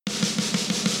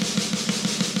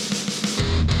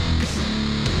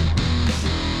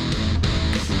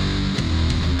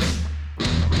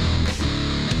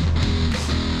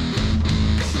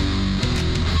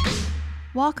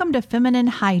Welcome to Feminine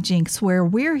Hijinks, where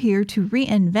we're here to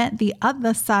reinvent the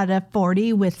other side of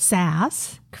 40 with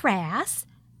sass, crass,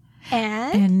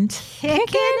 and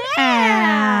kicking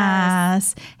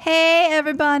ass. Hey,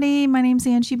 everybody. My name's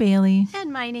Angie Bailey.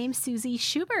 And my name's Susie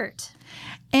Schubert.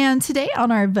 And today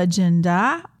on our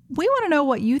agenda, we want to know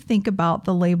what you think about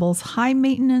the labels high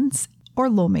maintenance or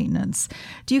low maintenance.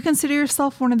 Do you consider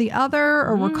yourself one or the other,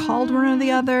 or were called one or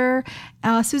the other?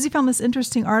 Susie found this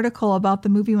interesting article about the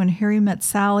movie When Harry Met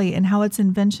Sally and how its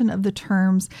invention of the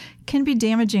terms can be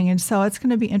damaging. And so it's going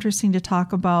to be interesting to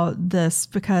talk about this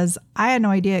because I had no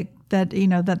idea that,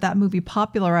 that movie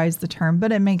popularized the term,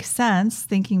 but it makes sense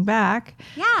thinking back.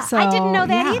 Yeah, so, I didn't know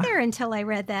that either until I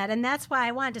read that. And that's why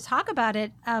I wanted to talk about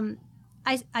it.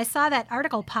 I saw that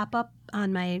article pop up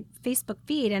on my Facebook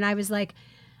feed and I was like,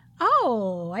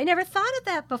 oh, I never thought of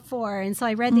that before. And so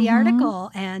I read the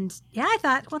article and I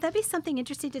thought, well, that'd be something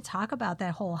interesting to talk about,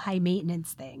 that whole high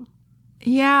maintenance thing.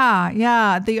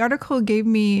 Yeah. The article gave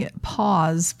me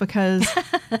pause because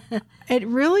it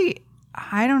really,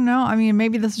 I don't know. I mean,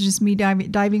 maybe this is just me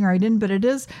diving right in, but it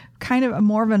is kind of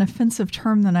more of an offensive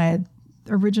term than I had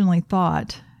originally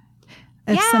thought.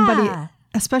 If somebody,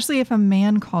 especially if a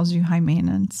man calls you high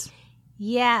maintenance.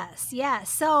 Yes.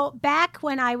 So back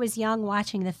when I was young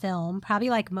watching the film, probably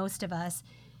like most of us,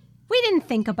 we didn't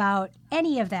think about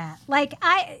any of that. Like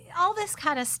all this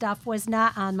kind of stuff was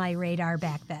not on my radar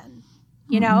back then,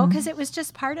 know, because it was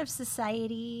just part of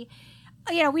society.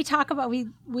 We talk about,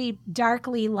 we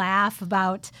darkly laugh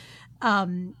about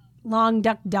long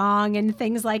duck dong and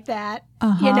things like that,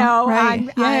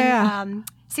 right. on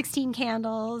 16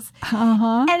 Candles.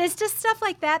 And it's just stuff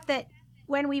like that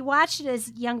when we watched it as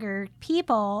younger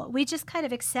people, we just kind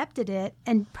of accepted it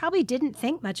and probably didn't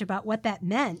think much about what that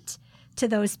meant to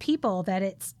those people that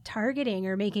it's targeting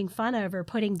or making fun of or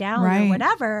putting down or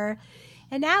whatever.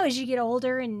 And now as you get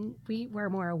older and we're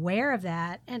more aware of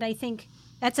that, and I think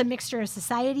that's a mixture of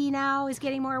society now is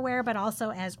getting more aware, but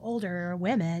also as older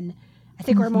women, I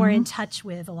think we're more in touch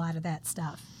with a lot of that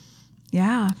stuff.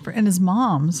 Yeah, and as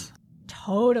moms.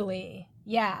 Totally.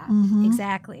 Yeah,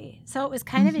 exactly. So it was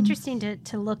kind of interesting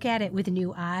to look at it with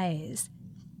new eyes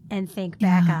and think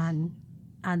back on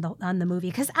the movie,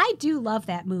 because I do love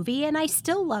that movie and I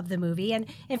still love the movie. And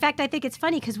in fact, I think it's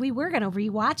funny because we were going to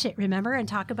rewatch it, remember, and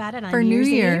talk about it on for New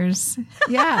Year's.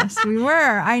 Yes, we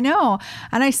were. I know.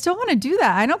 And I still want to do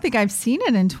that. I don't think I've seen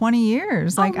it in 20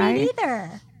 years. Me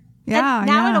neither. Yeah. And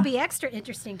now it'll be extra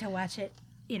interesting to watch it,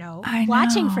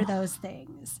 watching for those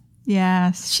things.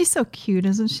 Yes. She's so cute,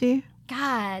 isn't she?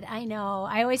 God, I know.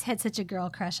 I always had such a girl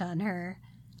crush on her.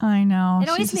 I know. It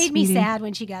always made me sad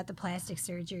when she got the plastic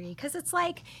surgery because it's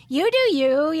like, you do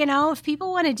you, if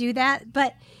people want to do that.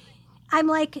 But I'm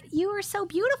like, you were so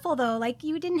beautiful, though. Like,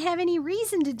 you didn't have any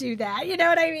reason to do that. You know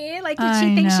what I mean? Like, did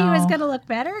she think she was going to look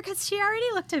better? Because she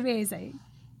already looked amazing.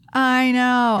 I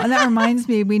know. And that reminds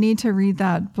me, we need to read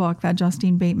that book, that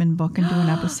Justine Bateman book, and do an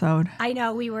episode. I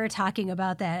know. We were talking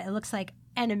about that. It looks like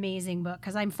an amazing book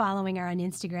because I'm following her on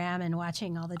Instagram and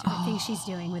watching all the different things she's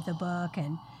doing with the book.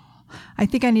 And I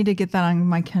think I need to get that on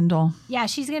my Kindle. Yeah,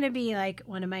 she's going to be like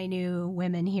one of my new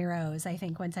women heroes, I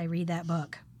think, once I read that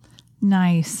book.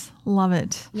 Nice. Love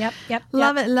it. Yep.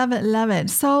 Love it.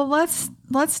 So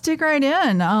let's dig right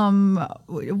in.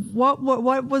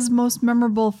 What was most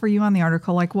memorable for you on the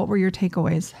article? Like, what were your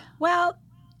takeaways? Well,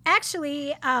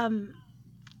 actually,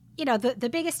 the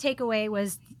biggest takeaway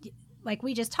was, like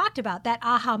we just talked about, that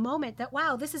aha moment that,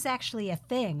 wow, this is actually a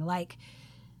thing. Like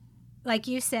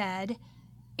you said,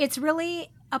 it's really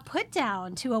a put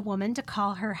down to a woman to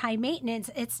call her high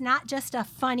maintenance. It's not just a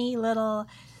funny little,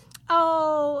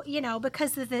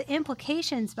 because the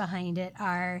implications behind it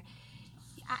are,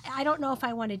 I don't know if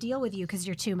I want to deal with you because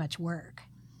you're too much work,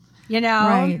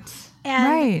 Right.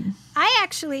 And I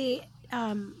actually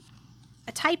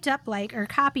typed up or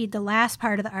copied the last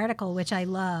part of the article, which I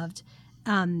loved.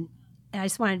 I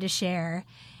just wanted to share.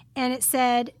 And it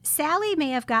said, Sally may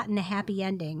have gotten a happy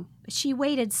ending, but she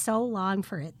waited so long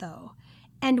for it, though.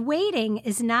 And waiting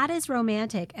is not as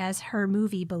romantic as her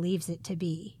movie believes it to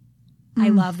be. I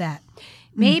love that.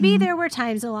 Maybe there were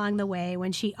times along the way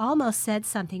when she almost said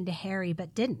something to Harry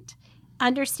but didn't,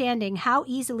 understanding how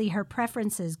easily her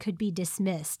preferences could be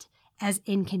dismissed as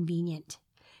inconvenient.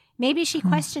 Maybe she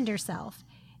questioned herself.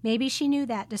 Maybe she knew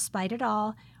that despite it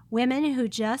all, women who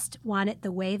just want it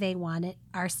the way they want it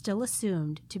are still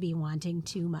assumed to be wanting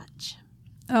too much.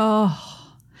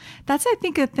 Oh, that's, I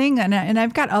think, a thing. And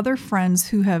I've got other friends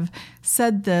who have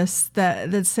said this,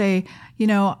 that say,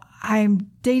 I'm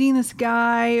dating this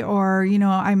guy, or,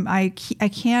 I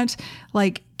can't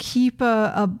keep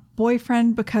a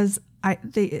boyfriend because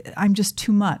I'm just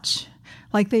too much.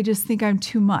 Like they just think I'm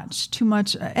too much.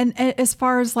 And as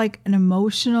far as like an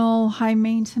emotional high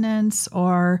maintenance,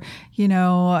 or,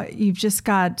 you've just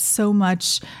got so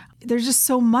much, there's just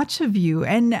so much of you.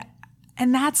 And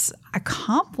that's a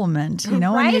compliment,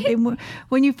 Right? And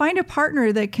when you find a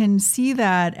partner that can see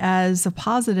that as a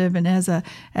positive and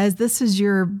as this is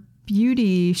your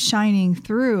beauty shining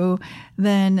through,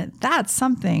 then that's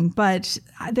something. But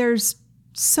there's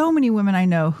so many women I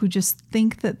know who just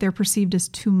think that they're perceived as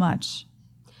too much.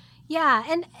 Yeah,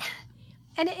 and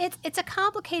it's a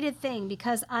complicated thing,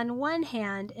 because on one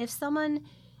hand, if someone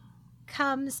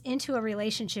comes into a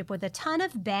relationship with a ton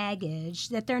of baggage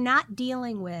that they're not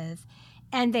dealing with,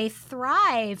 and they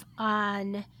thrive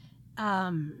on,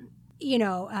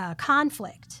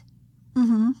 conflict,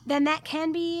 then that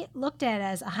can be looked at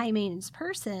as a high maintenance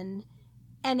person,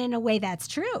 and in a way, that's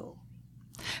true.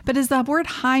 But is the word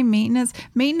high maintenance?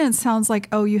 Maintenance sounds like,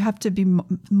 you have to be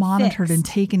monitored Fixed. and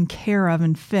taken care of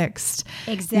and fixed.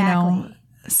 Exactly.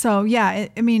 So yeah,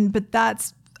 but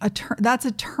that's a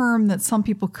term that some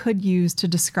people could use to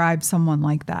describe someone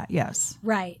like that. Yes.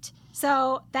 Right.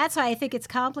 So that's why I think it's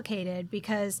complicated,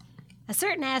 because a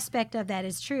certain aspect of that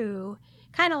is true.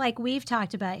 Kind of like we've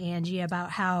talked about, Angie, about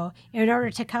how in order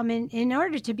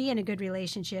to be in a good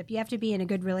relationship, you have to be in a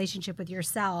good relationship with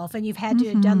yourself, and you've had to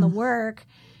have done the work.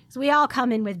 So we all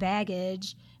come in with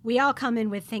baggage. We all come in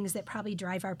with things that probably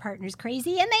drive our partners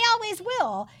crazy, and they always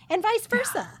will, and vice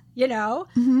versa,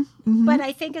 But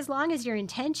I think as long as your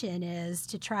intention is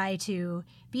to try to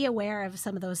be aware of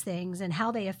some of those things and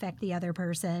how they affect the other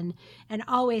person, and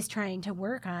always trying to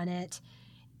work on it,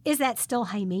 is that still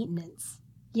high maintenance?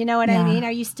 You know what I mean?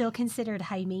 Are you still considered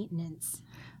high maintenance?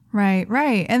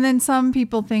 Right. And then some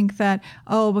people think that,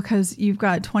 because you've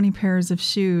got 20 pairs of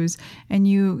shoes and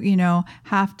you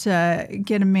have to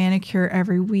get a manicure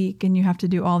every week and you have to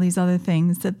do all these other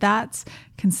things, that's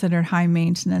considered high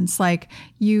maintenance. Like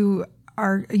you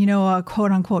are, a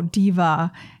quote unquote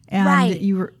diva, and right.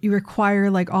 you require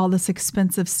like all this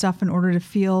expensive stuff in order to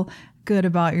feel good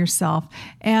about yourself.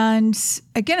 And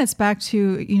again, it's back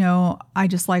to, I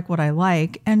just like what I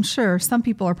like. And sure, some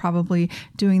people are probably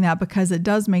doing that because it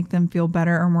does make them feel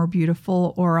better or more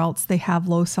beautiful, or else they have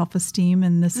low self-esteem.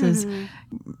 And this is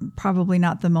probably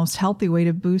not the most healthy way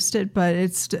to boost it, but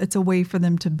it's a way for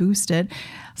them to boost it.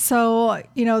 So,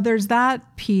 there's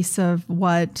that piece of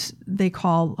what they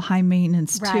call high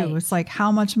maintenance too. Right. It's like,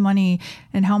 how much money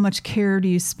and how much care do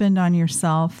you spend on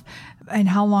yourself? And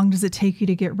how long does it take you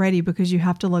to get ready, because you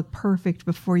have to look perfect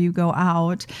before you go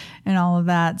out and all of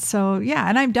that. So, yeah.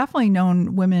 And I've definitely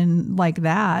known women like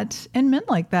that, and men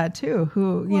like that too,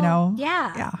 who,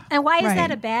 Yeah. And why is that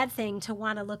a bad thing, to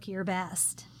want to look your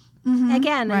best?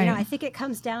 Again, I think it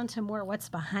comes down to more what's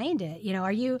behind it.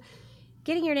 Are you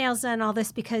getting your nails done, all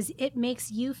this because it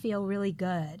makes you feel really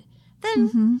good?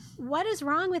 Then what is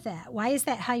wrong with that? Why is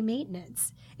that high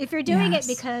maintenance? If you're doing it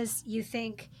because you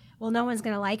think, well, no one's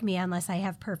going to like me unless I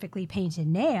have perfectly painted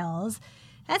nails,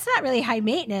 that's not really high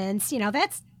maintenance.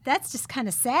 That's just kind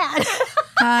of sad.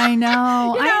 I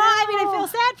know. I feel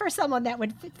sad for someone that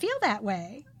would feel that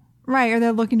way. Right. Or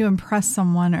they're looking to impress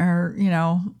someone, or,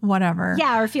 whatever.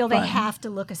 Yeah. Or feel they have to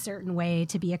look a certain way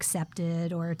to be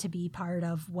accepted or to be part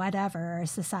of whatever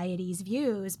society's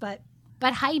views. But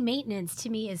high maintenance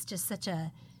to me is just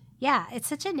it's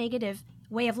such a negative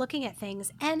way of looking at things.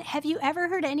 And have you ever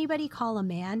heard anybody call a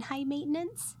man high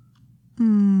maintenance?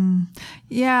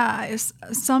 Yeah,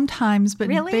 sometimes, but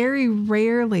Really? very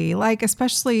rarely. Like,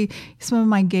 especially some of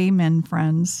my gay men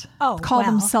friends call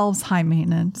themselves high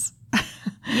maintenance.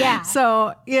 Yeah.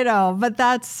 So, but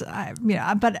that's,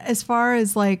 but as far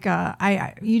as like,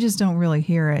 you just don't really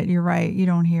hear it. You're right. You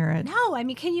don't hear it.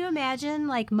 No, can you imagine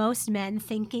like most men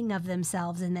thinking of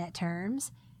themselves in that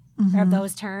terms, or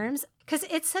those terms? Because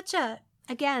it's such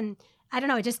again, I don't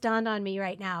know, it just dawned on me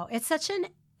right now. It's such an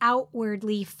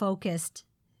outwardly focused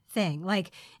thing.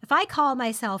 Like if I call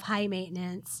myself high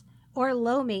maintenance or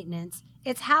low maintenance,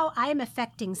 it's how I'm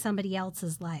affecting somebody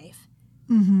else's life.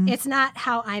 It's not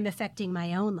how I'm affecting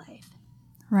my own life.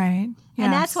 Right. Yes,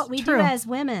 and that's what we true. do as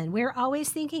women. We're always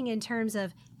thinking in terms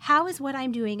of how is what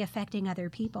I'm doing affecting other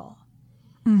people?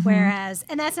 Whereas,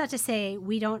 and that's not to say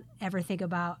we don't ever think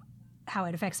about how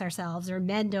it affects ourselves, or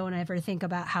men don't ever think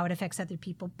about how it affects other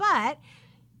people. But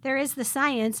there is the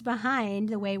science behind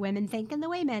the way women think and the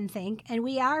way men think, and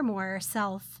we are more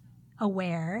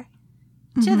self-aware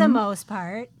to the most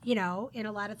part, in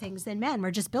a lot of things than men.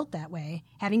 We're just built that way,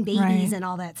 having babies and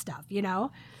all that stuff,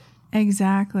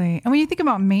 Exactly. And when you think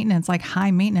about maintenance, like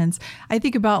high maintenance, I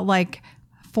think about like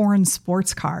foreign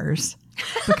sports cars.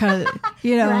 Because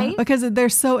Right? because they're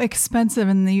so expensive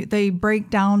and they break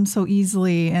down so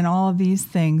easily and all of these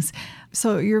things.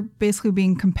 So you're basically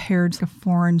being compared to a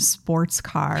foreign sports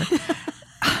car.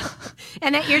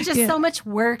 And that you're just so much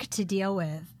work to deal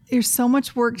with. You're so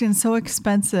much work and so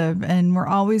expensive, and we're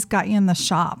always got you in the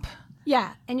shop.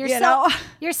 Yeah, and you're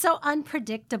you're so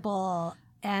unpredictable,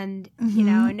 and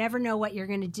I never know what you're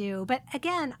going to do. But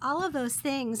again, all of those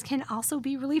things can also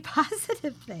be really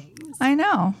positive things. I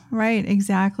know, right?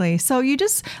 Exactly. So you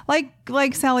just like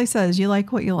Sally says, you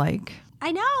like what you like.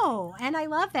 I know, and I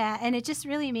love that, and it just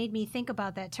really made me think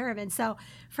about that term. And so,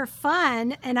 for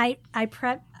fun, and I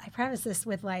preface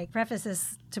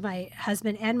this to my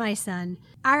husband and my son.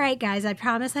 All right, guys, I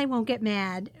promise I won't get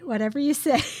mad. Whatever you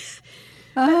say.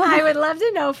 I would love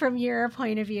to know from your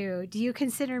point of view, do you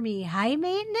consider me high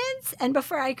maintenance? And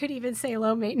before I could even say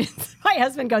low maintenance, my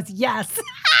husband goes, yes.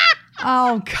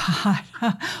 Oh,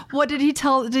 God. What did he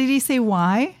tell? Did he say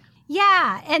why?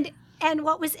 Yeah. And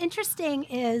what was interesting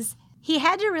is he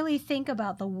had to really think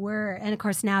about the word. And of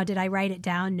course, now, did I write it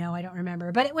down? No, I don't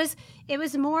remember. But it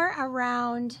was more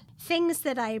around things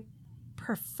that I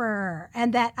prefer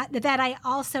and that I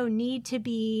also need to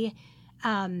be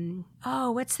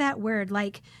what's that word?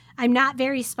 Like, I'm not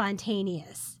very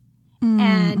spontaneous.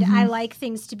 And I like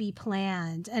things to be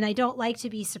planned, and I don't like to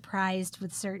be surprised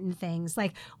with certain things.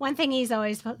 Like, one thing he's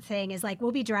always saying is, like,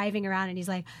 we'll be driving around and he's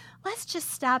like, let's just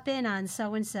stop in on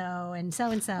so-and-so and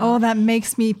so-and-so. Oh, that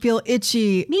makes me feel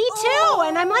itchy. Me too.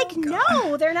 And I'm like,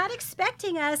 no, they're not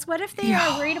expecting us. What if they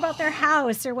are worried about their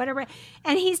house or whatever?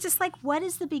 And he's just like, what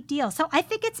is the big deal? So I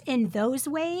think it's in those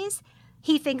ways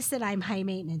he thinks that I'm high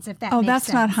maintenance, if that makes sense. Oh,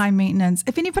 that's not high maintenance.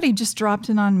 If anybody just dropped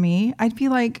in on me, I'd be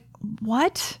like,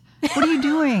 what? What are you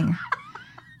doing?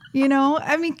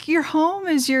 I mean, your home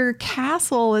is your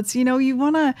castle. It's, you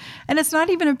want to, and it's not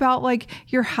even about like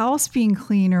your house being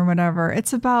clean or whatever.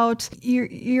 It's about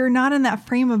you're not in that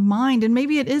frame of mind. And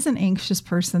maybe it is an anxious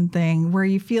person thing where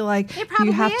you feel like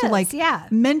you have to like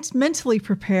mentally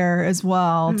prepare as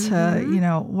well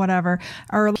to, whatever.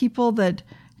 Or people that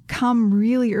come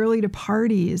really early to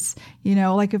parties,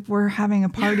 like if we're having a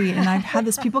party and I've had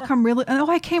this people come really,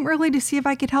 I came early to see if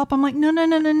I could help. I'm like, no.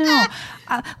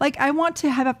 I want to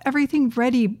have everything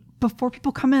ready before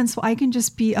people come in so I can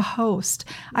just be a host.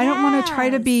 I don't want to try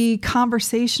to be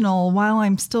conversational while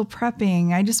I'm still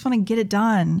prepping. I just want to get it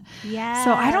done. Yes.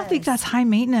 So I don't think that's high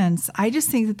maintenance. I just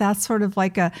think that that's sort of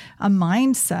like a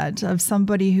mindset of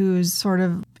somebody who's sort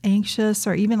of anxious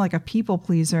or even like a people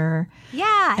pleaser.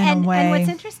 Yeah. And what's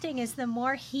interesting is the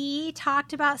more he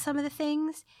talked about some of the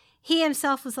things, he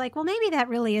himself was like, well, maybe that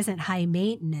really isn't high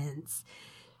maintenance.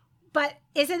 But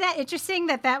isn't that interesting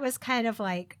that was kind of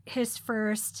like his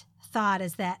first thought,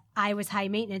 is that I was high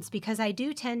maintenance, because I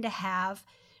do tend to have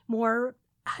more,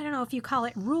 I don't know if you call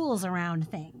it, rules around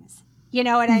things. You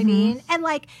know what I mean? And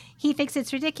like, he thinks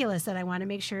it's ridiculous that I want to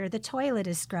make sure the toilet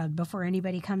is scrubbed before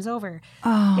anybody comes over.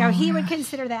 Oh, he would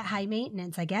consider that high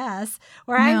maintenance, I guess.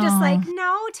 Or I'm just like,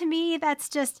 no, to me, that's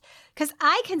just, because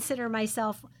I consider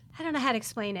myself, I don't know how to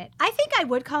explain it. I think I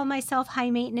would call myself high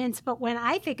maintenance, but when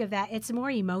I think of that, it's more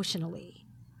emotionally.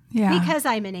 Yeah. Because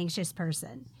I'm an anxious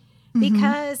person.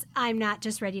 Because I'm not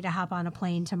just ready to hop on a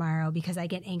plane tomorrow, because I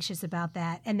get anxious about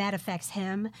that, and that affects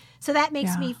him. So that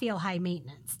makes me feel high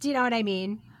maintenance. Do you know what I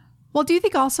mean? Well, do you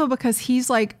think also because he's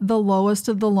like the lowest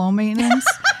of the low maintenance?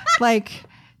 Like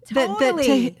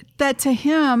totally. that to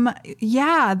him,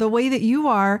 the way that you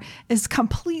are is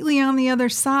completely on the other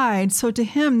side. So to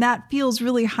him, that feels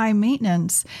really high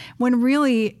maintenance, when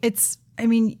really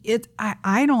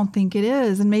I don't think it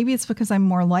is. And maybe it's because I'm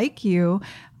more like you.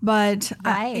 But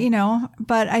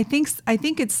but I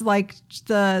think it's like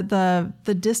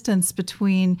the distance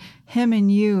between him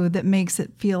and you that makes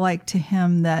it feel like to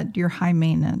him that you're high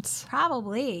maintenance.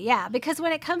 Probably, yeah. Because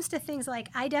when it comes to things like,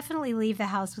 I definitely leave the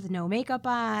house with no makeup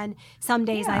on. Some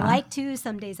days I like to,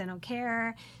 some days I don't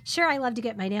care. Sure, I love to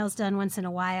get my nails done once in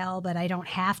a while, but I don't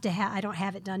have to I don't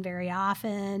have it done very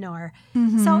often. Or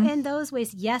so in those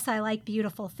ways, yes, I like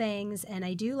beautiful things, and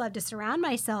I do love to surround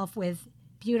myself with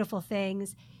beautiful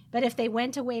things. But if they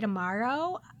went away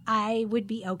tomorrow, I would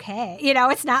be okay.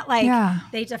 It's not like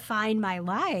they define my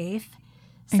life.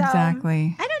 So,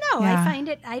 exactly. I don't know. Yeah.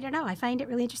 I find it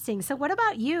really interesting. So what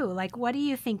about you? Like, what do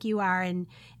you think you are? And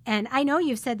I know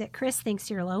you've said that Chris thinks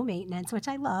you're low maintenance, which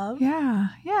I love. Yeah.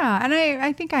 Yeah. And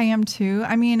I think I am too.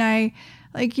 I mean, I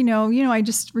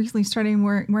just recently started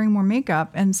wearing more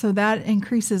makeup. And so that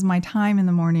increases my time in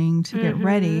the morning to get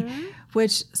ready,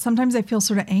 which sometimes I feel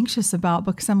sort of anxious about,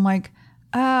 because I'm like,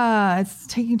 it's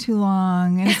taking too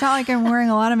long. And it's not like I'm wearing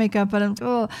a lot of makeup, but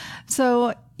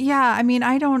so yeah, I mean,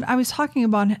 I was talking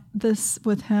about this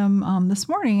with him this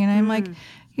morning, and I'm like,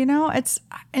 it's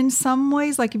in some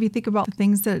ways, like if you think about the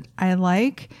things that I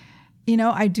like,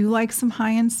 I do like some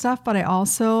high-end stuff, but I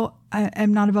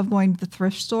am not above going to the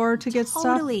thrift store to get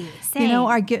Totally. stuff. Same.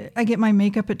 I get my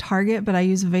makeup at Target, but I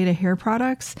use Veda hair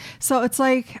products. So it's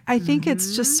like, I think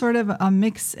it's just sort of a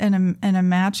mix and a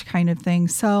match kind of thing.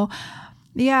 So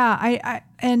yeah,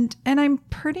 and I'm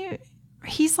pretty,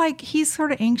 he's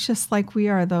sort of anxious like we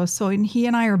are though. So, and he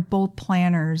and I are both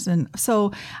planners. And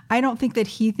so I don't think that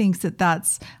he thinks that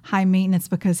that's high maintenance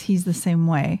because he's the same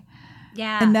way.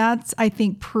 Yeah. And that's, I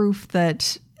think, proof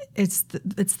that it's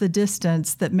the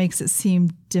distance that makes it seem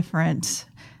different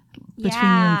between you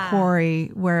and Corey,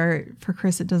 where for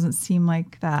Chris, it doesn't seem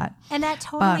like that. And that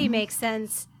totally makes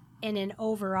sense in an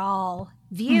overall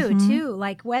view, too.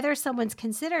 Like whether someone's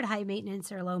considered high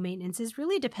maintenance or low maintenance is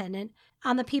really dependent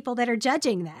on the people that are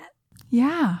judging that.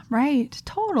 Yeah, right.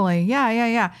 Totally.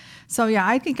 Yeah. So, yeah,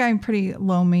 I think I'm pretty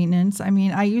low maintenance. I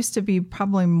mean, I used to be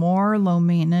probably more low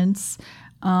maintenance.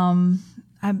 I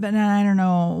don't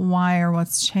know why or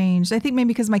what's changed. I think maybe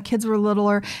because my kids were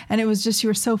littler and it was just you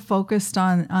were so focused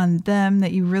on them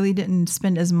that you really didn't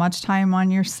spend as much time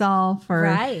on yourself or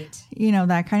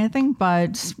that kind of thing.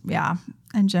 But yeah,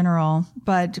 in general.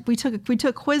 But we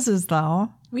took quizzes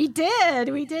though. We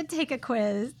did take a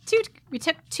quiz. We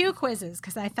took 2 quizzes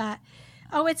because I thought,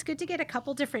 it's good to get a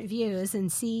couple different views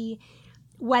and see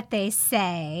what they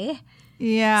say.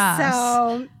 Yeah.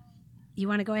 So you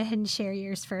want to go ahead and share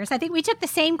yours first? I think we took the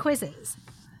same quizzes.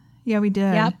 Yeah, we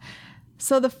did. Yep.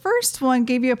 So the first one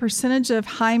gave you a percentage of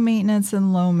high maintenance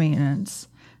and low maintenance.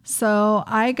 So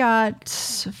I got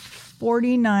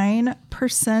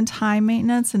 49% high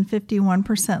maintenance and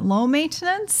 51% low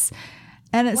maintenance.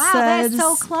 And it says... that's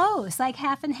so close, like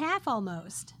half and half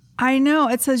almost. I know.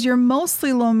 It says you're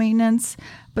mostly low maintenance,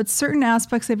 but certain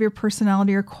aspects of your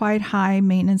personality are quite high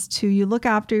maintenance too. You look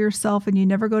after yourself and you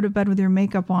never go to bed with your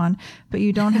makeup on, but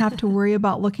you don't have to worry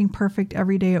about looking perfect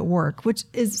every day at work, which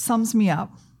sums me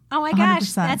up. Oh my 100%.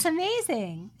 gosh, that's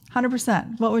amazing.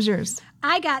 100%. What was yours?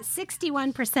 I got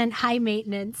 61% high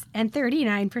maintenance and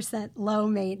 39% low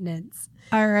maintenance.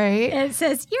 All right. And it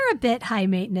says, you're a bit high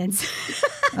maintenance.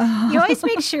 You always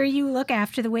make sure you look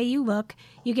after the way you look.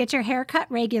 You get your hair cut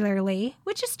regularly,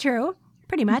 which is true,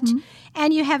 pretty much.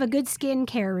 And you have a good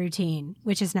skincare routine,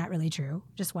 which is not really true.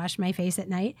 Just wash my face at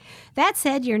night. That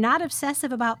said, you're not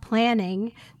obsessive about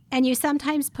planning, and you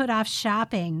sometimes put off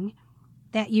shopping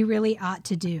that you really ought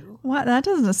to do. What? That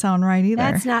doesn't sound right either.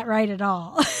 That's not right at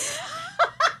all.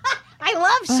 I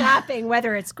love shopping,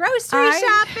 whether it's grocery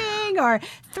shopping or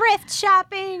thrift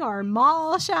shopping or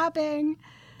mall shopping.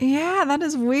 Yeah, that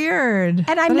is weird.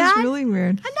 And that is really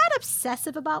weird. I'm not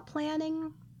obsessive about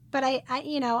planning, but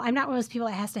I'm not one of those people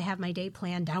that has to have my day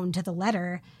planned down to the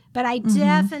letter. But I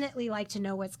definitely like to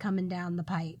know what's coming down the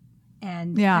pipe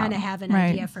and kind of have an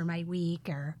idea for my week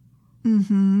or...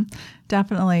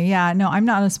 Definitely. Yeah. No, I'm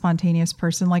not a spontaneous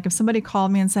person. Like if somebody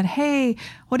called me and said, "Hey,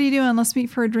 what are you doing? Let's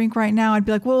meet for a drink right now." I'd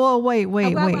be like, "Whoa, wait.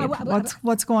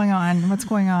 What's going on? What's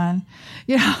going on?"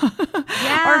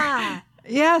 Yeah.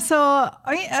 Yeah. So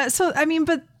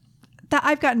but that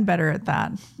I've gotten better at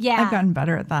that. Yeah. I've gotten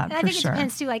better at that. And I think it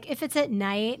depends too. Like if it's at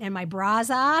night and my bra's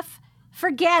off,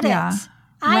 forget Yeah. it.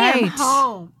 I am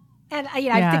home. And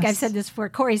I think I've said this before.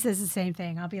 Corey says the same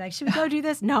thing. I'll be like, "Should we go do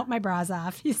this?" "No, my bra's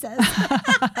off," he says. But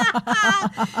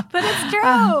it's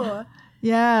true.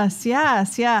 Yes.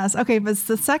 Okay, but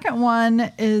the second one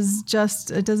is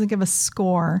it doesn't give a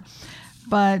score.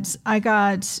 But I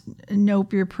got,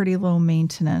 nope, you're pretty low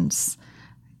maintenance.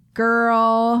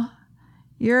 Girl,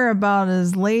 you're about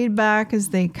as laid back as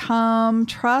they come.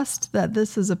 Trust that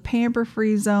this is a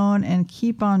pamper-free zone and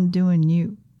keep on doing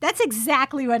you. That's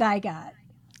exactly what I got.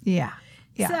 Yeah.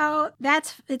 So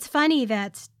it's funny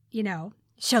that,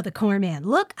 show the core man.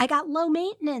 Look, I got low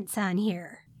maintenance on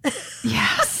here.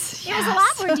 Yes. It was a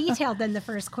lot more detailed than the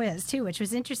first quiz, too, which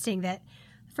was interesting that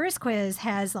the first quiz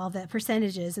has all the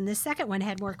percentages and the second one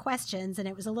had more questions and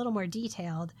it was a little more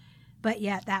detailed. But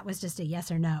yet that was just a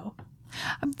yes or no.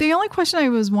 The only question I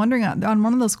was wondering on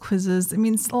one of those quizzes, I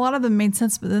mean, a lot of them made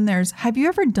sense, but then have you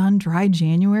ever done dry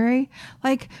January?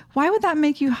 Like, why would that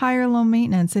make you high or low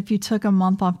maintenance if you took a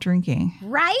month off drinking?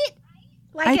 Right?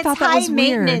 Like I it's thought that high was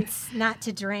maintenance not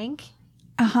to drink.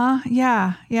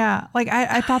 Yeah. Like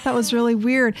I thought that was really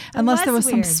weird, unless there was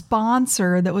some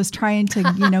sponsor that was trying to,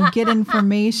 get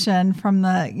information from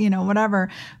the, whatever.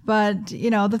 But,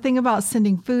 the thing about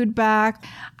sending food back,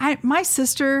 my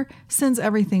sister sends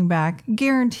everything back,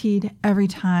 guaranteed every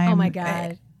time. Oh my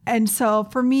God. And so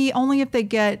for me, only if they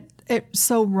get it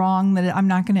so wrong that I'm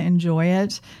not going to enjoy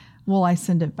it, will I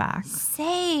send it back.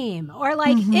 Same. Or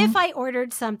like if I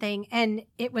ordered something and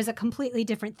it was a completely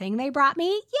different thing they brought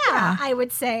me, I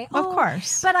would say, Of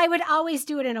course. But I would always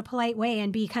do it in a polite way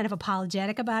and be kind of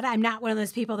apologetic about it. I'm not one of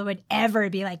those people that would ever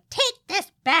be like, take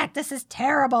this back. This is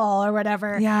terrible or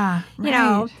whatever. Yeah. Right. You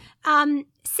know,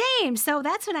 same. So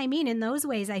that's what I mean. In those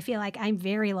ways, I feel like I'm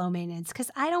very low maintenance because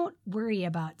I don't worry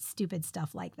about stupid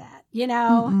stuff like that, you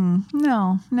know?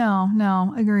 No.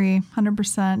 Agree.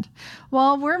 100%.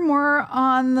 Well, we're more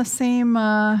on the same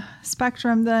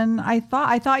spectrum than I thought.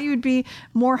 I thought you would be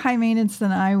more high maintenance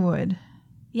than I would.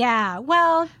 Yeah.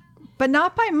 Well, but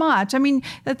not by much. I mean,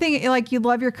 the thing, like, you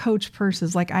love your Coach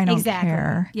purses. Like, I don't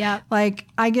care. Yeah. Like,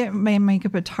 I get my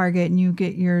makeup at Target and you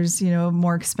get yours,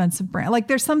 more expensive brand. Like,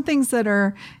 there's some things that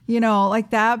are, like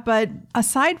that. But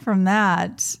aside from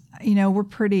that, we're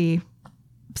pretty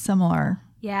similar.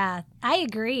 Yeah, I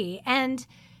agree. And,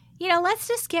 let's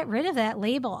just get rid of that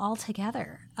label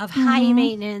altogether of high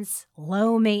maintenance,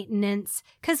 low maintenance.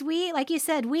 Because we, like you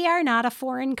said, we are not a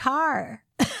foreign car.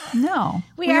 No,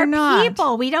 we are not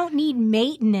people. We don't need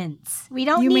maintenance. We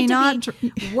don't need to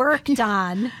be worked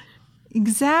on.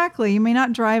 Exactly. You may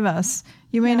not drive us.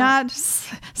 You may not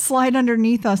slide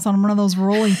underneath us on one of those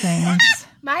rolly things.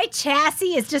 My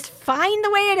chassis is just fine the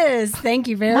way it is. Thank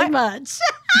you very much.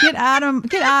 Get out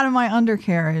of my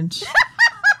undercarriage.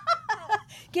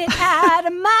 Get out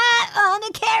of my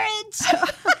undercarriage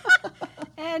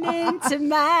and into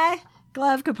my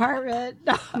glove compartment.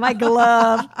 My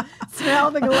glove.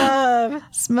 Smell the glove.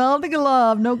 Smell the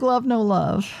glove. No glove, no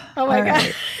love. Oh my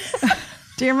God.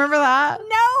 Do you remember that?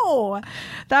 No.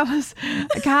 That was,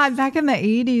 God, back in the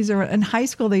 80s or in high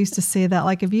school, they used to say that.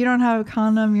 Like, if you don't have a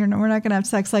condom, we're not going to have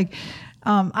sex. Like,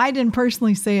 I didn't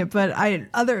personally say it, but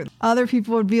other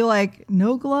people would be like,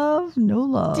 no glove, no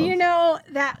love. Do you know,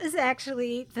 that was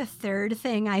actually the third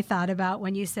thing I thought about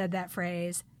when you said that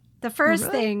phrase. The first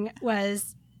thing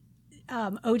was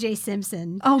O.J.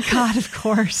 Simpson. Oh, God, of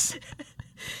course.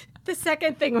 The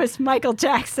second thing was Michael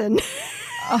Jackson.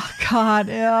 Oh, God.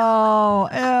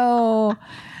 Ew.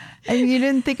 And you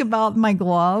didn't think about my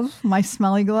glove, my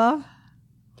smelly glove?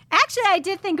 Actually, I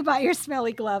did think about your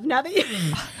smelly glove. Now that you...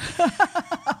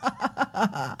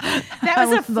 That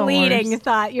was a fleeting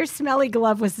thought. Your smelly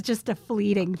glove was just a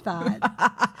fleeting thought.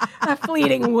 A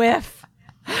fleeting whiff.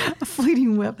 A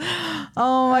fleeting whip.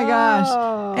 Oh my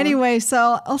gosh. Anyway,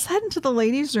 so let's head into the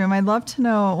ladies' room. I'd love to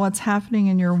know what's happening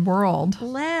in your world.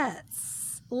 Let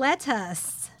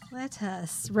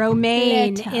us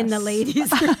romaine in the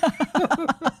ladies' room.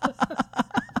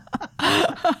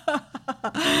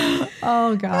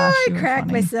 Oh gosh. I cracked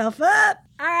myself up.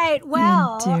 All right.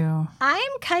 Well, you do.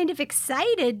 I'm kind of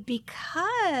excited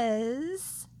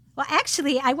because, well,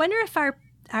 actually, I wonder if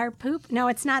our poop, no,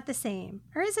 it's not the same.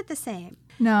 Or is it the same?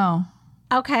 No.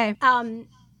 Okay.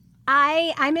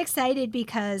 I'm excited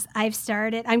because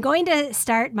I'm going to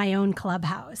start my own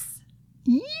clubhouse.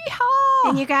 Yeehaw!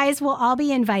 And you guys will all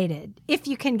be invited if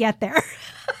you can get there.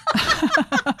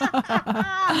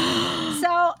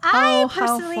 So how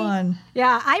fun.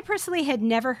 Yeah, I personally had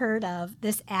never heard of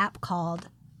this app called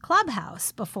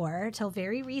Clubhouse before till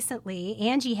very recently.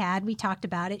 Angie we talked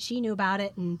about it. She knew about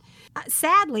it. And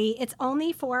sadly, it's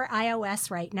only for iOS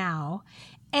right now.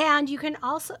 And you can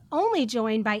also only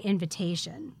join by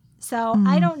invitation. So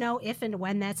I don't know if and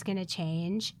when that's going to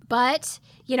change. But,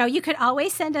 you could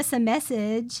always send us a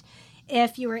message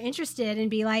if you were interested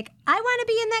and be like, I want to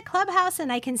be in that clubhouse,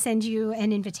 and I can send you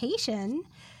an invitation.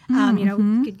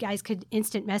 You guys could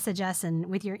instant message us and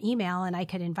with your email, and I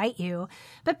could invite you.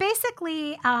 But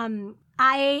basically,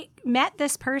 I met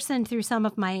this person through some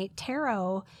of my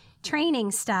tarot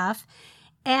training stuff,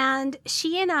 and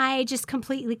she and I just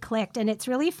completely clicked. And it's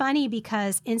really funny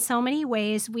because in so many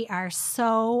ways, we are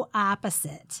so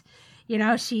opposite.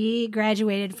 She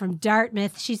graduated from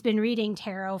Dartmouth. She's been reading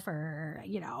tarot for,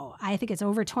 I think it's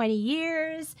over 20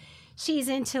 years. She's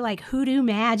into like hoodoo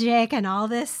magic and all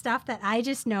this stuff that I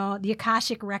just know, the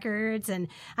Akashic records, and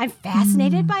I'm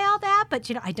fascinated by all that, but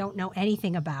I don't know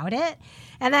anything about it.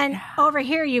 And then over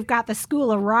here, you've got the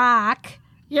School of Rock,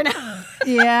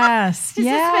 Yes. She's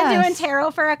just been doing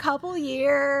tarot for a couple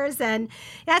years, and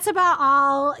that's about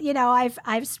all,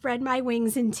 I've spread my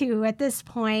wings into at this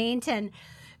point.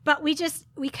 But we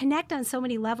connect on so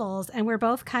many levels, and we're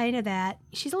both kind of that.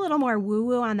 She's a little more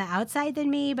woo-woo on the outside than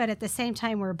me, but at the same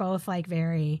time, we're both like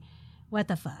very, what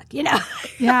the fuck, Yeah.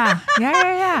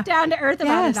 Down to earth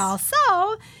about it all.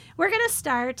 So we're going to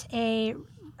start a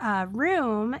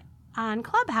room on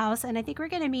Clubhouse, and I think we're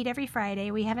going to meet every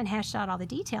Friday. We haven't hashed out all the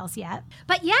details yet.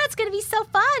 But yeah, it's going to be so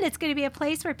fun. It's going to be a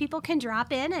place where people can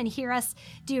drop in and hear us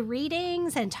do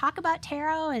readings and talk about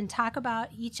tarot and talk about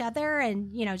each other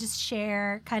and, just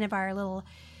share kind of our little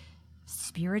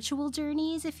spiritual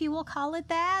journeys, if you will call it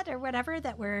that, or whatever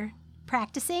that we're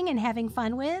practicing and having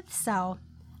fun with. So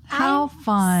how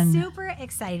fun. Super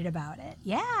excited about it.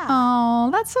 Yeah. Oh,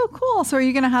 that's so cool. So are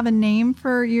you going to have a name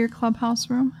for your Clubhouse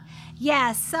room?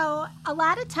 Yeah, so a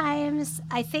lot of times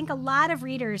I think a lot of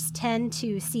readers tend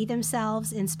to see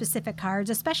themselves in specific cards,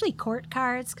 especially court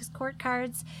cards, because court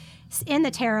cards in the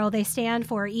tarot, they stand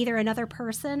for either another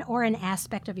person or an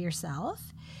aspect of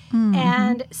yourself. Mm-hmm.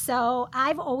 And so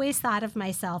I've always thought of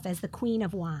myself as the Queen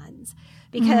of Wands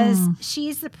because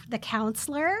she's the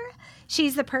counselor.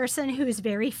 She's the person who's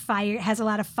very has a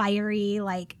lot of fiery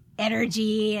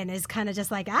energy and is kind of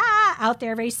just out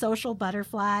there, very social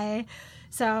butterfly.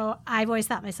 So I've always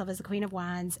thought myself as the Queen of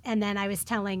Wands. And then I was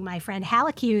telling my friend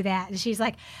Halleck that, and she's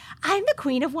like, I'm the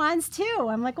Queen of Wands too.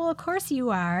 I'm like, well, of course you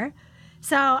are.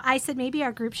 So I said, maybe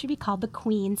our group should be called the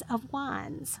Queens of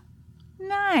Wands.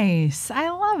 Nice. I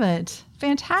love it.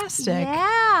 Fantastic.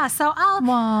 Yeah. So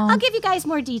I'll give you guys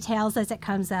more details as it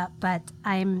comes up, but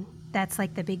that's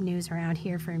the big news around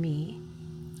here for me.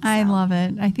 So. I love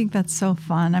it. I think that's so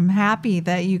fun. I'm happy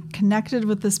that you connected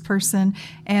with this person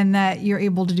and that you're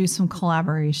able to do some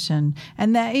collaboration.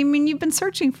 And that, you've been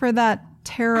searching for that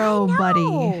tarot buddy,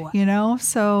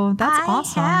 so that's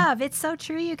awesome. I have. It's so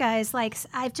true, you guys.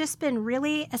 I've just been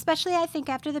really, especially I think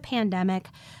after the pandemic,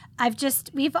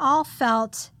 we've all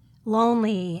felt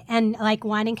lonely and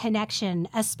wanting connection,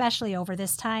 especially over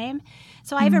this time.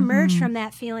 So I've emerged from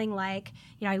that feeling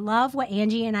I love what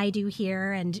Angie and I do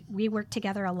here and we work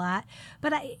together a lot.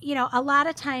 But a lot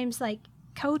of times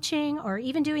coaching or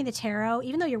even doing the tarot,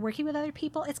 even though you're working with other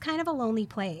people, it's kind of a lonely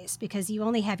place because you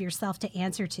only have yourself to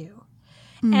answer to.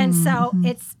 And so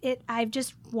I've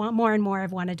just more and more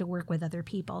I've wanted to work with other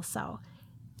people. So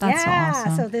that's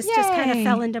awesome. So this just kind of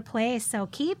fell into place. So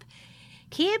keep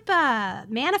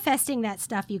manifesting that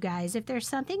stuff, you guys. If there's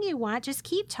something you want, just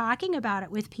keep talking about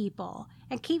it with people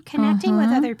and keep connecting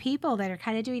with other people that are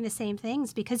kind of doing the same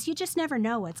things because you just never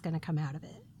know what's going to come out of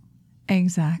it.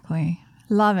 Exactly.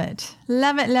 Love it.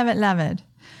 Love it, love it, love it.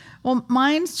 Well,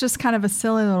 mine's just kind of a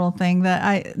silly little thing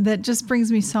that just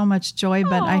brings me so much joy,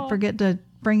 but I forget to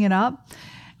bring it up.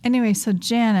 Anyway, so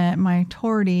Janet, my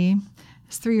tortie,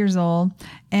 is 3 years old,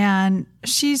 and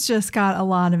she's just got a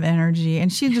lot of energy,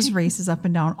 and she just races up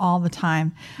and down all the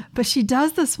time. But she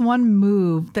does this one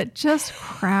move that just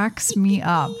cracks me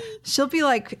up. She'll be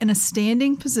in a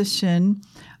standing position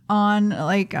on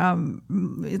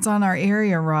it's on our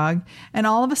area rug, and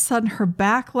all of a sudden her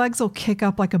back legs will kick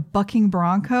up like a bucking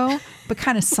bronco, but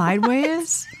kind of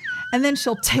sideways, and then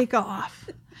she'll take off.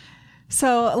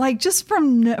 So just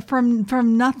from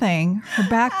nothing, her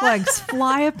back legs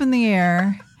fly up in the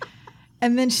air,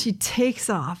 and then she takes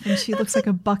off, and she looks like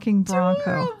a bucking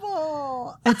bronco.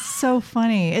 Adorable. It's so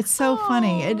funny. It's so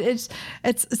funny.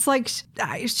 It's like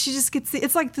she just gets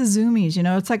it's like the Zoomies,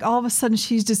 It's like all of a sudden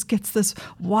she just gets this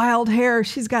wild hair.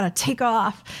 She's got to take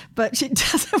off, but she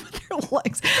does it with her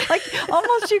legs.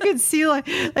 Almost you could see like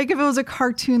if it was a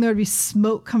cartoon, there would be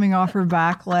smoke coming off her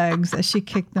back legs as she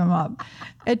kicked them up.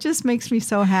 It just makes me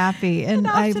so happy, and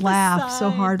I laugh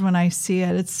so hard when I see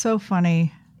it. It's so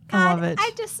funny. God, I love it.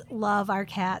 I just love our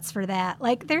cats for that.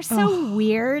 They're so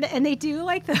weird, and they do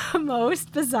the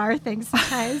most bizarre things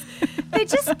sometimes. They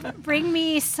just bring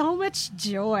me so much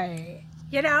joy.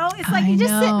 It's you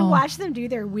just sit and watch them do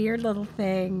their weird little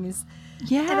things.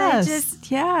 Yes.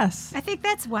 Yes. I think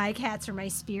that's why cats are my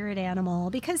spirit animal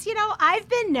because, I've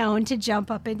been known to jump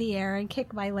up in the air and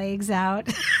kick my legs out.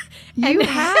 You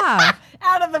have.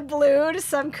 Out of the blue to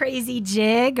some crazy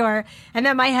jig and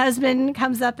then my husband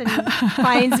comes up and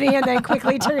finds me and then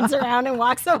quickly turns around and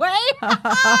walks away.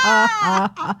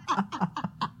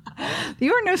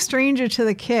 You are no stranger to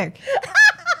the kick.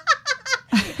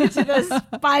 To the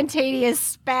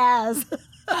spontaneous spaz.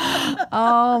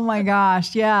 Oh my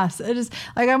gosh, yes. It is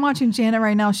I'm watching Janet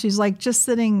right now. She's just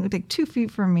sitting 2 feet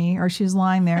from me, or she's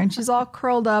lying there, and she's all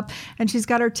curled up, and she's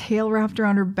got her tail wrapped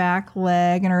around her back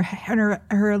leg, and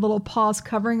her little paws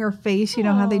covering her face. You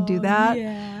know how they do that?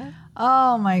 Yeah.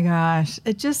 Oh my gosh.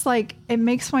 It just it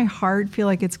makes my heart feel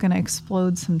like it's going to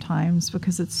explode sometimes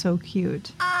because it's so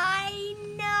cute. I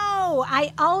know.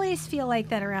 I always feel like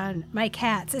that around my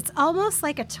cats. It's almost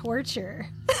like a torture.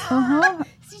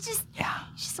 You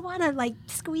just want to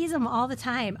squeeze them all the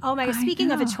time. Oh my God.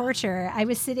 Speaking of a torture, I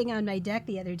was sitting on my deck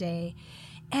the other day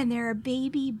and there are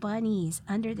baby bunnies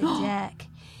under the deck.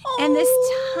 And this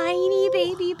tiny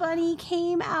baby bunny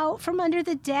came out from under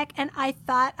the deck, and I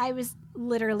thought I was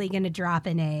literally going to drop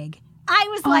an egg. I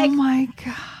was like, oh my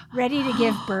God. ready to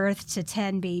give birth to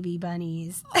 10 baby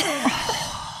bunnies.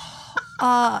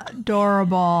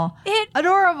 Adorable.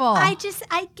 Adorable. I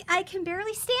can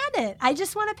barely stand it. I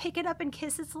just want to pick it up and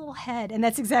kiss its little head. And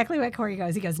that's exactly what Corey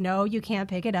goes. He goes, no, you can't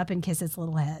pick it up and kiss its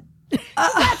little head.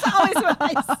 That's always what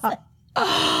I say.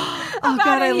 About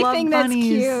God, anything I love that's bunnies.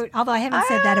 cute. Although I haven't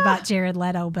said that about Jared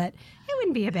Leto, but it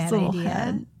wouldn't be a bad Little idea.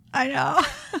 head. I know.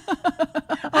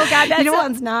 Oh, God, that You know what?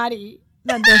 sounds naughty.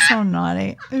 That does sound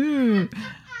naughty. Ooh.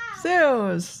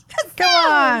 Zeus.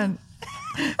 Come on.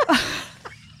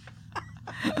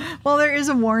 Well, there is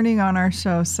a warning on our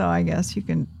show, so I guess you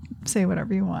can say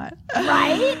whatever you want.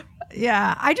 Right?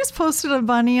 Yeah. I just posted a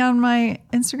bunny on my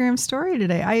Instagram story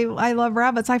today. I love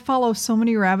rabbits. I follow so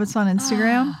many rabbits on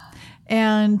Instagram.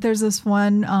 And there's this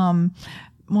one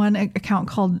account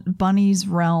called Bunny's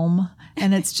Realm.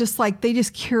 And it's just like they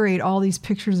just curate all these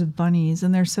pictures of bunnies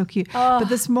and they're so cute. But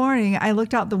this morning I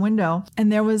looked out the window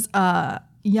and there was a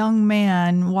young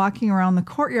man walking around the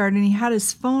courtyard and he had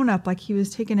his phone up like he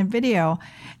was taking a video.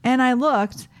 And I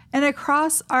looked and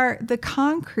across the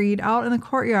concrete out in the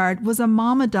courtyard was a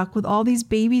mama duck with all these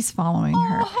babies following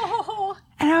her.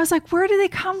 And I was like, where do they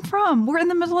come from? We're in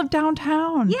the middle of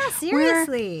downtown. Yeah,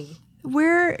 seriously.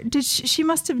 Where did she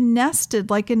must have nested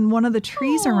like in one of the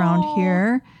trees around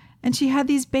here. And she had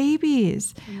these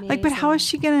babies. Amazing. Like, but how is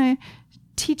she going to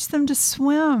teach them to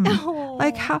swim?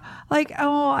 Like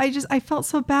I felt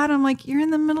so bad. I'm like, you're in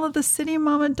the middle of the city,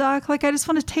 Mama Duck. Like, I just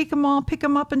want to take them all, pick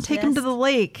them up and take them to the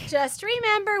lake. Just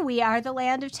remember, we are the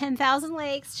land of 10,000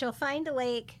 lakes. She'll find a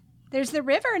lake. There's the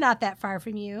river not that far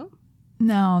from you.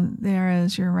 No, there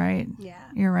is. You're right. Yeah.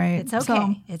 You're right. It's okay.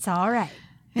 So, it's all right.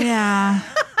 yeah.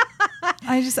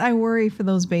 I worry for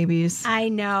those babies. I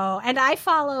know. And I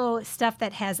follow stuff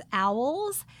that has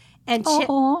owls and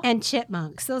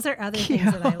chipmunks. Those are other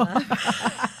things that I love.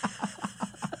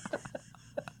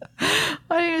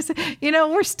 What do you say? You know,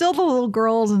 we're still the little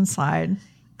girls inside.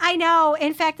 I know.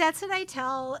 In fact, that's what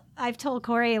I've told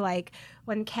Corey, like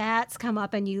when cats come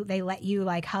up and they let you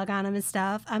like hug on them and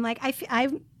stuff. I'm like,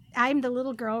 I'm the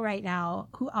little girl right now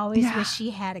who always wished she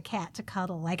had a cat to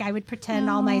cuddle. Like I would pretend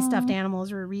all my stuffed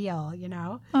animals were real, you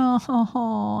know?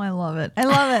 Oh, I love it. I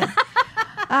love it.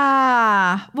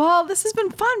 Well, this has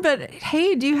been fun, but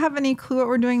hey, do you have any clue what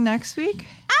we're doing next week?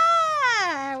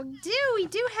 We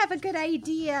do have a good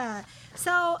idea.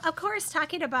 So, of course,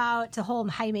 talking about the whole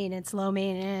high maintenance, low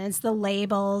maintenance, the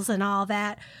labels and all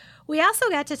that. We also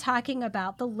got to talking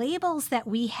about the labels that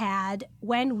we had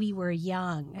when we were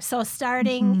young. So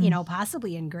starting,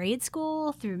 possibly in grade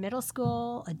school through middle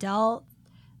school, adult,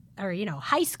 or,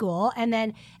 high school. And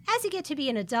then as you get to be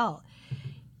an adult,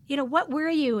 what were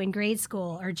you in grade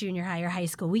school or junior high or high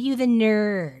school? Were you the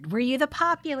nerd? Were you the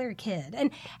popular kid?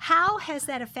 And how has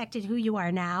that affected who you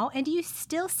are now? And do you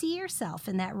still see yourself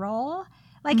in that role?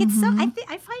 Like it's so,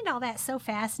 I find all that so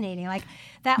fascinating. Like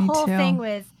that whole thing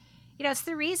with, it's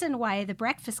the reason why the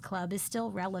Breakfast Club is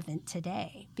still relevant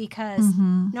today because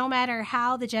no matter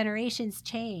how the generations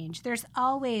change, there's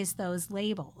always those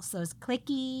labels, those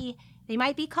cliquey, they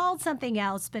might be called something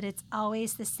else, but it's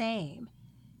always the same.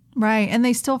 Right. And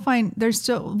there's still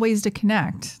ways to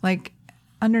connect. Like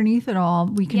underneath it all,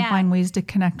 we can find ways to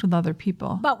connect with other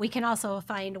people. But we can also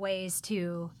find ways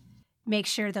to make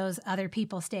sure those other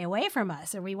people stay away from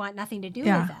us or we want nothing to do with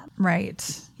them.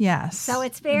 Right. Yes. So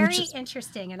it's very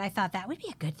interesting. And I thought that would be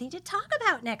a good thing to talk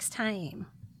about next time.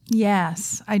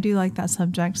 Yes. I do like that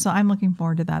subject. So I'm looking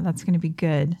forward to that. That's going to be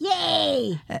good.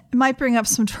 Yay. It might bring up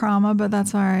some trauma, but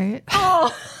that's all right.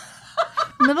 Oh,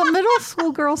 Middle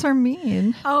school girls are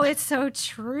mean. Oh, it's so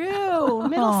true.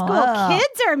 Middle school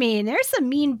kids are mean. There's some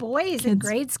mean boys in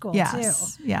grade school, too.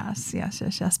 Yes.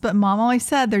 But Mom always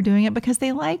said they're doing it because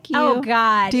they like you. Oh,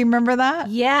 God. Do you remember that?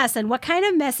 Yes. And what kind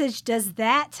of message does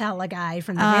that tell a guy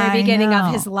from the very beginning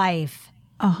of his life?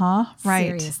 Right.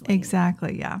 Seriously.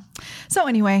 Exactly. Yeah. So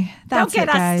anyway, that's Don't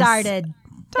get us started.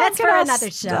 That's for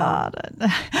another show.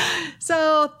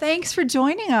 So thanks for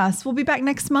joining us. We'll be back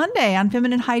next Monday on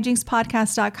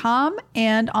FeminineHijinksPodcast.com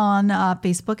and on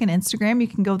Facebook and Instagram. You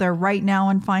can go there right now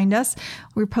and find us.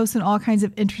 We're posting all kinds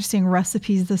of interesting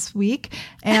recipes this week.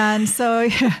 And so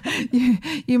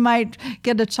you might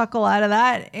get a chuckle out of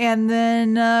that. And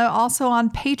then also on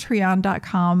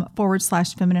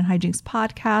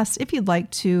patreon.com/FeminineHijinksPodcast if you'd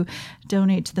like to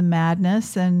donate to the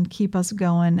madness and keep us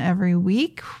going every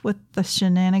week with the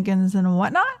shenanigans and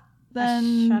whatnot,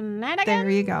 then there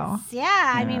you go.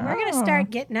 Yeah, I mean, we're going to start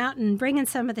getting out and bringing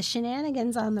some of the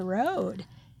shenanigans on the road.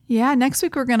 Yeah, next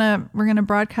week we're gonna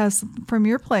broadcast from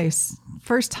your place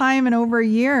First time in over a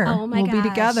year. Oh my We'll be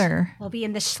together. We'll be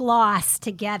in the Schloss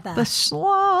together. The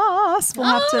Schloss. We'll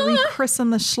have to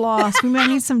rechristen the Schloss. We might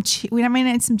need some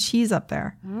cheese up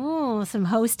there. Oh, some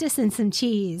Hostess and some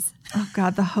cheese. Oh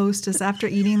God, the Hostess. After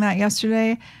eating that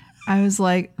yesterday, I was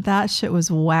like, that shit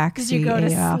was waxy. Did you go AF.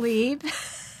 to sleep?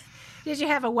 Did you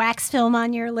have a wax film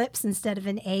on your lips instead of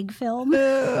an egg film?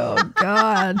 Oh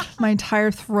God, my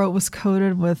entire throat was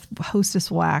coated with Hostess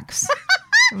wax.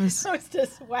 It was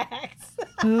Hostess wax.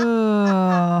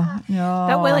 no.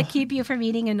 But will it keep you from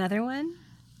eating another one?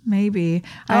 Maybe.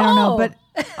 I don't know,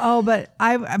 but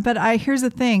I here's the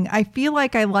thing. I feel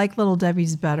like I like Little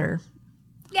Debbie's better.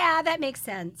 Yeah, that makes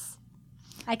sense.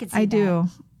 I could see I that. do.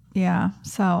 Yeah.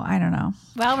 So I don't know.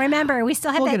 Well, remember, we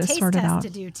still have We'll that get it taste sorted test out. to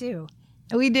do too.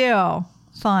 We do.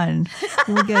 Fun.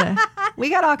 We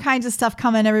got all kinds of stuff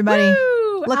coming, everybody.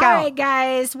 Woo! Look All out. right,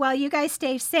 guys. Well, you guys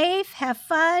stay safe, have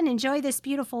fun, enjoy this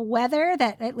beautiful weather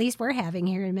that at least we're having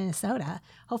here in Minnesota.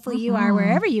 Hopefully you are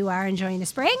wherever you are enjoying the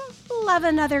spring. Love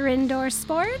another indoor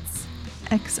sports.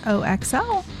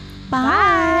 XOXO.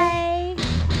 Bye.